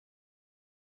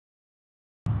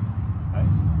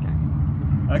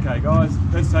Okay guys,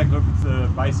 let's take a look at the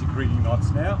basic rigging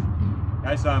knots now.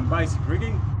 Okay, so in basic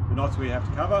rigging, the knots we have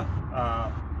to cover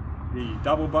are the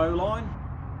double bow line,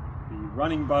 the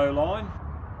running bow line,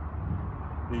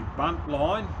 the bunt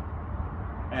line,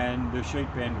 and the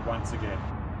sheet bend once again.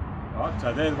 Right,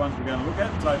 so they're the ones we're going to look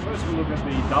at. So first we'll look at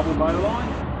the double bow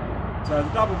line. So the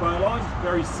double bow line is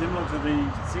very similar to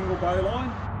the single bow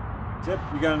line, except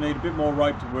you're going to need a bit more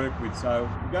rope to work with. So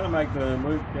we're going to make the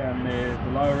loop down there,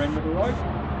 the lower end of the rope.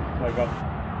 So we've got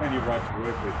plenty of rope to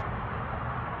work with.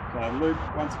 So loop,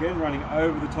 once again, running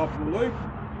over the top of the loop,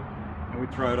 and we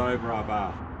throw it over our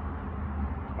bar.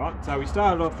 Right, so we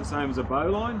started off the same as a bow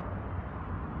line.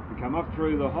 We come up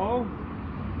through the hole,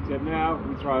 except now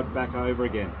we throw it back over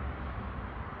again.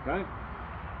 Okay,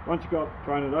 once you've got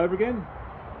thrown it over again,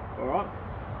 all right,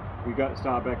 we got to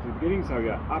start back to the beginning. So we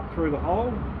go up through the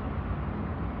hole,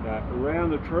 go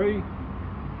around the tree,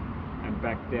 and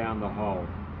back down the hole.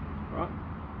 Right,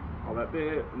 all that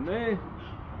there, and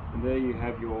there you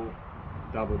have your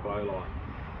double bow line.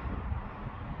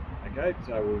 Okay,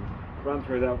 so we'll run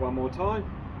through that one more time.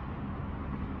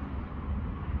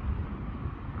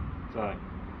 So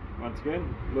once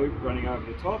again, loop running over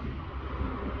the top,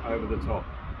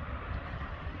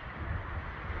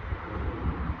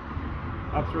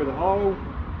 up through the hole,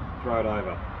 throw it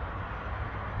over,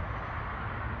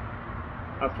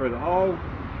 up through the hole,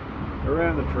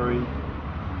 around the tree,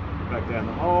 back down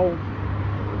the hole,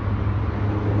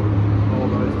 all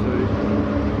those two,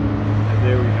 and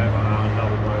there we have our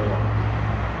double bow line.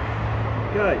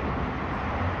 Okay,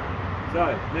 so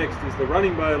next is the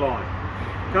running bow line.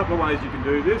 A couple of ways you can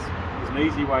do this. There's an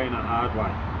easy way and a hard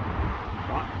way.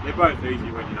 Right, they're both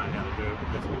easy when you know how to do it,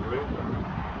 but that's all real.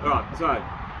 Alright, so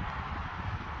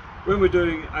when we're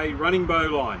doing a running bow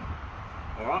line,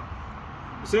 alright,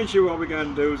 essentially what we're going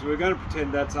to do is we're going to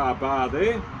pretend that's our bar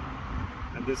there,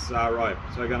 and this is our rope.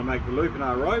 So we're going to make the loop in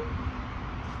our rope.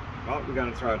 Right, we're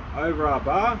going to throw it over our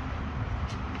bar.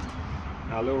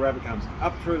 Our little rabbit comes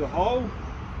up through the hole,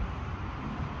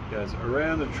 goes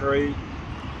around the tree,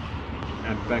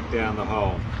 and back down the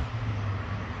hole.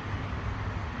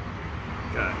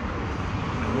 Okay,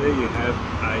 and there you have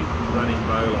a running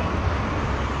bow line.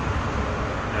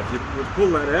 Now if you would pull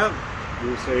that out,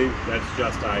 you'll see that's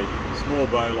just a small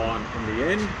bow line from the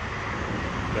end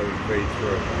that we feed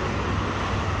through.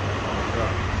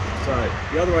 Right, so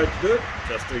the other way to do it,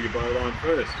 just do your bow line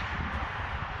first.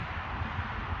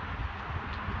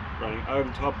 Running over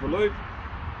the top of the loop,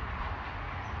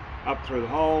 up through the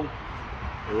hole,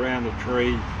 around the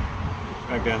tree,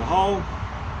 back down the hole,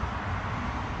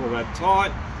 pull that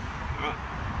tight,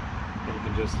 and you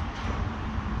can just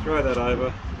throw that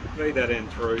over, feed that end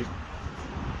through,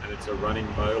 and it's a running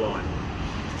bow line.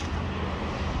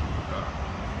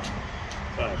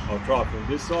 So I'll try from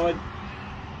this side.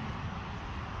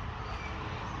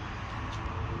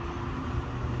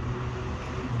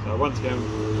 So once again,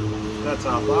 that's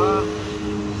our bar.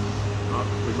 Right,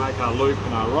 we make our loop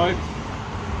and our rope.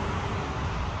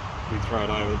 We throw it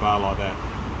over the bar like that.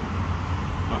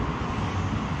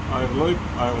 Over the loop,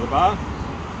 over the bar.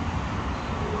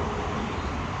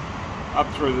 Up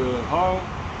through the hole,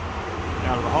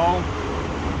 out of the hole,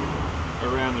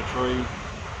 around the tree,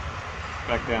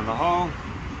 back down the hole.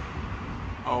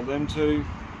 Hold them two,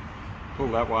 pull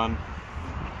that one,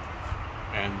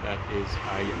 and that is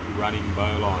a running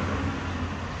bow line.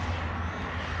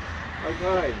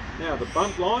 Okay, now the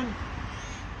bunt line,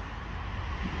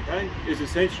 okay, is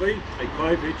essentially a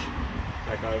clove hitch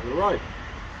back over the rope.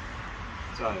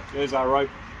 So there's our rope,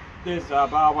 there's our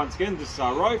bar once again, this is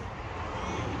our rope.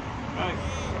 Okay,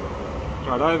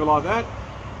 throw it over like that.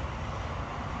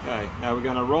 Okay, now we're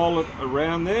going to roll it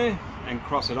around there and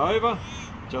cross it over,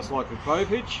 just like a clove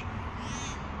hitch.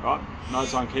 Right,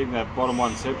 notice I'm keeping that bottom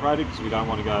one separated because we don't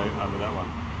want to go over that one.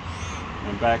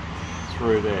 And back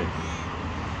through there.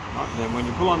 Right, then when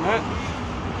you pull on that,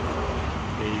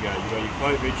 there you go, you've got your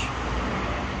clove hitch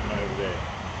over there.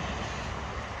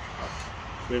 Right,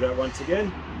 do that once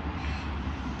again.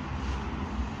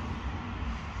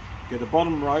 Get the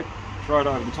bottom rope, throw it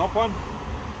over the top one.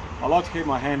 I like to keep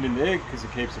my hand in there because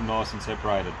it keeps them nice and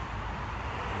separated.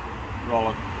 Roll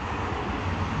it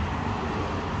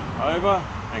over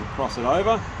and cross it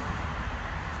over.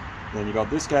 Then you've got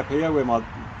this gap here where my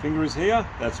finger is here,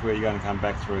 that's where you're going to come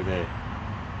back through there.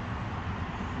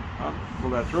 Right, pull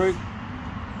that through,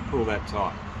 pull that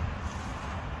tight.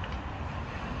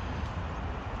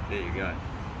 There you go.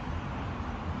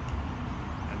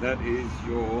 And that is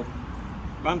your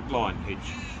bunt line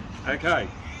hitch. Okay,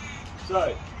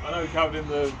 so I know we covered in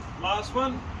the last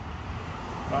one,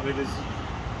 but it is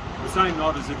the same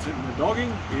knot as it's in the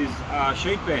dogging, is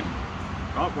sheet bend.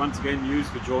 Right, once again used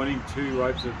for joining 2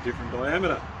 ropes of different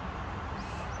diameter.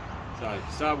 So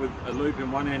start with a loop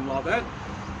in one end like that.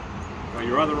 Got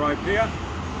your other rope here.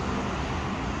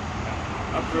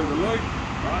 Up through the loop,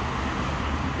 right?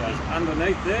 Goes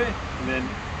underneath there, and then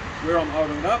where I'm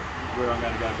holding it up is where I'm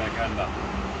going to go back under.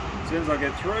 As soon as I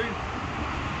get through,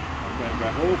 I'm going to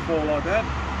grab all 4 like that,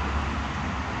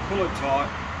 pull it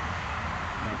tight,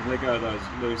 and I can let go of those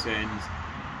loose ends,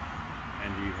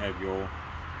 and you have your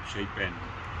sheep bend.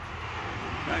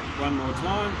 Okay, one more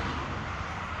time.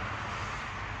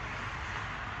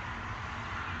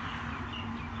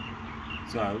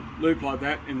 So loop like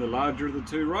that in the larger of the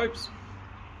 2 ropes.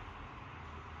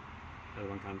 The other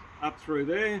one comes up through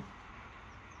there.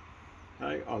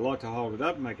 Okay, I like to hold it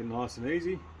up, make it nice and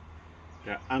easy.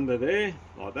 Go under there,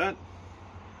 like that.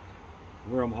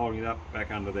 Where I'm holding it up,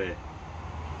 back under there.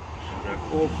 Grab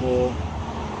all 4, pull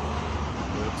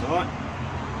it tight.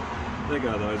 There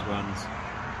go those ones.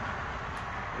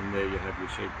 And there you have your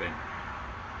sheep bend.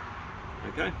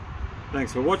 Okay,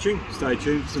 thanks for watching. Stay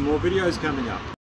tuned for some more videos coming up.